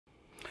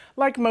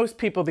Like most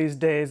people these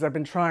days, I've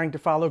been trying to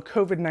follow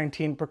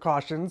COVID-19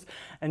 precautions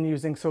and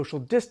using social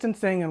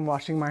distancing and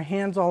washing my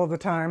hands all of the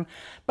time.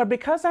 But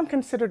because I'm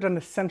considered an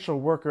essential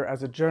worker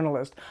as a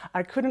journalist,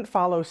 I couldn't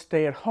follow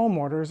stay-at-home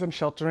orders and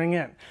sheltering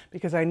in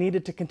because I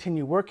needed to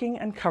continue working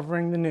and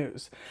covering the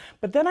news.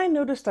 But then I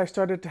noticed I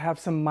started to have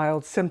some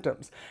mild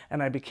symptoms,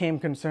 and I became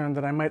concerned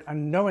that I might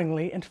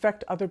unknowingly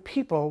infect other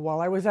people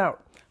while I was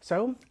out.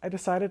 So I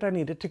decided I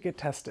needed to get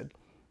tested.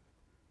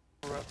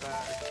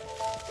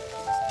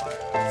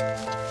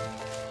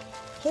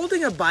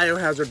 Holding a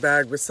biohazard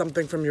bag with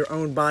something from your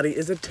own body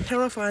is a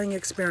terrifying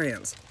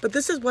experience, but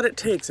this is what it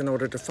takes in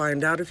order to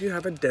find out if you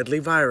have a deadly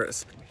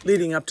virus.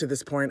 Leading up to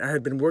this point, I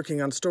had been working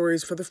on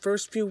stories for the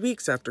first few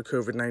weeks after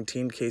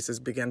COVID-19 cases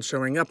began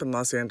showing up in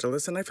Los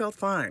Angeles, and I felt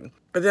fine.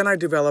 But then I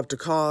developed a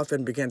cough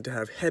and began to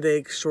have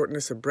headaches,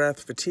 shortness of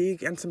breath,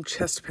 fatigue, and some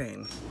chest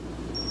pain.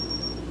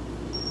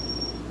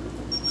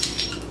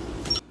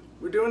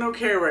 We're doing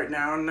okay right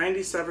now,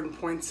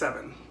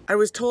 97.7. I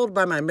was told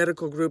by my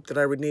medical group that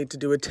I would need to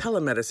do a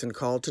telemedicine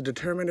call to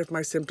determine if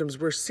my symptoms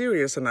were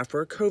serious enough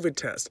for a COVID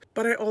test.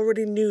 But I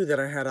already knew that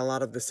I had a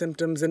lot of the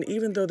symptoms, and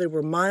even though they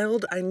were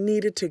mild, I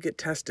needed to get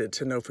tested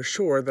to know for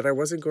sure that I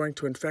wasn't going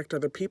to infect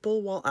other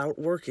people while out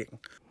working.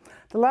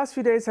 The last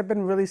few days have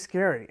been really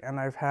scary, and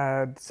I've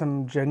had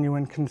some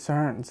genuine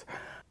concerns.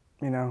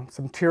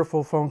 Some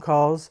tearful phone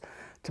calls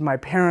to my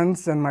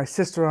parents and my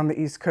sister on the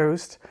East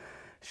Coast.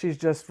 She's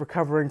just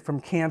recovering from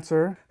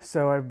cancer,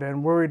 so I've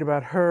been worried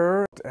about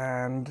her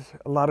and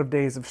a lot of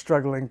days of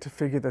struggling to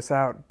figure this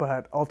out,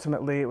 but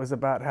ultimately it was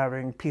about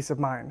having peace of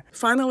mind.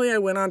 Finally, I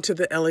went onto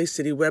the LA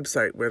City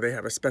website where they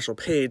have a special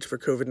page for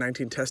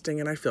COVID-19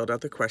 testing, and I filled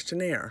out the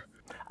questionnaire.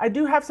 I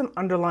do have some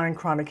underlying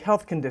chronic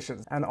health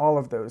conditions, and all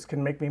of those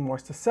can make me more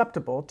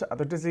susceptible to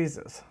other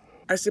diseases.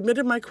 I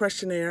submitted my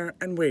questionnaire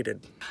and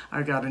waited.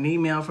 I got an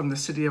email from the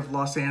city of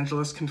Los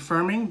Angeles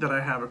confirming that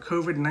I have a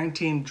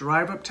COVID-19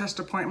 drive-up test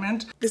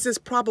appointment. This is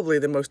probably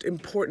the most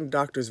important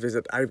doctor's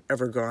visit I've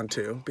ever gone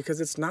to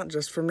because it's not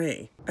just for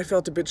me. I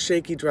felt a bit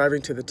shaky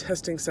driving to the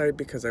testing site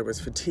because I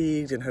was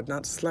fatigued and had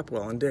not slept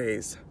well in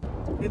days.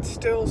 It's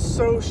still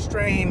so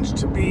strange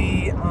to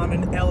be on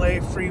an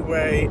LA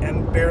freeway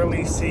and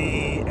barely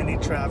see any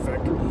traffic.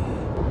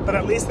 But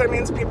at least that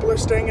means people are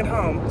staying at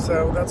home,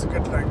 so that's a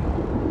good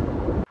thing.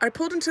 I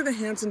pulled into the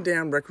Hanson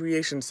Dam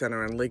Recreation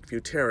Center on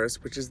Lakeview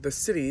Terrace, which is the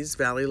city's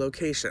valley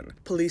location.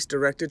 Police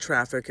directed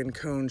traffic and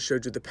cones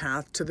showed you the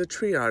path to the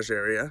triage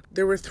area.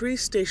 There were 3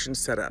 stations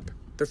set up.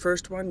 The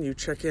first one, you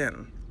check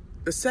in.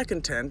 The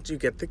second tent, you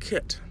get the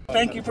kit.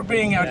 Thank you for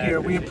being out here.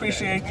 We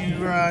appreciate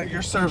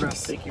your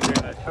service. Thank you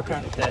very much.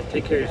 Okay.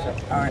 Take care of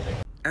yourself. All right.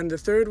 And the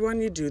third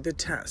one, you do the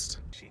test.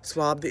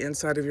 Swab the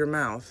inside of your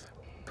mouth,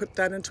 put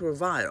that into a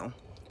vial,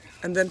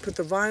 and then put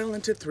the vial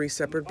into 3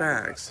 separate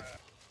bags.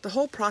 The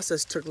whole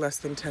process took less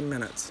than 10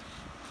 minutes.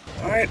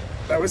 All right,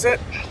 that was it.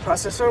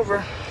 Process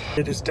over.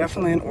 It is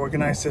definitely an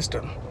organized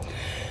system.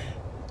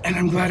 And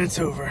I'm glad it's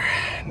over.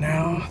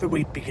 Now the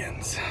wait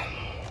begins.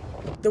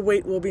 The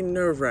wait will be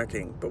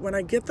nerve-wracking, but when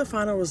I get the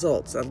final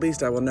results, at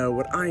least I will know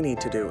what I need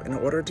to do in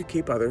order to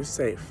keep others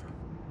safe.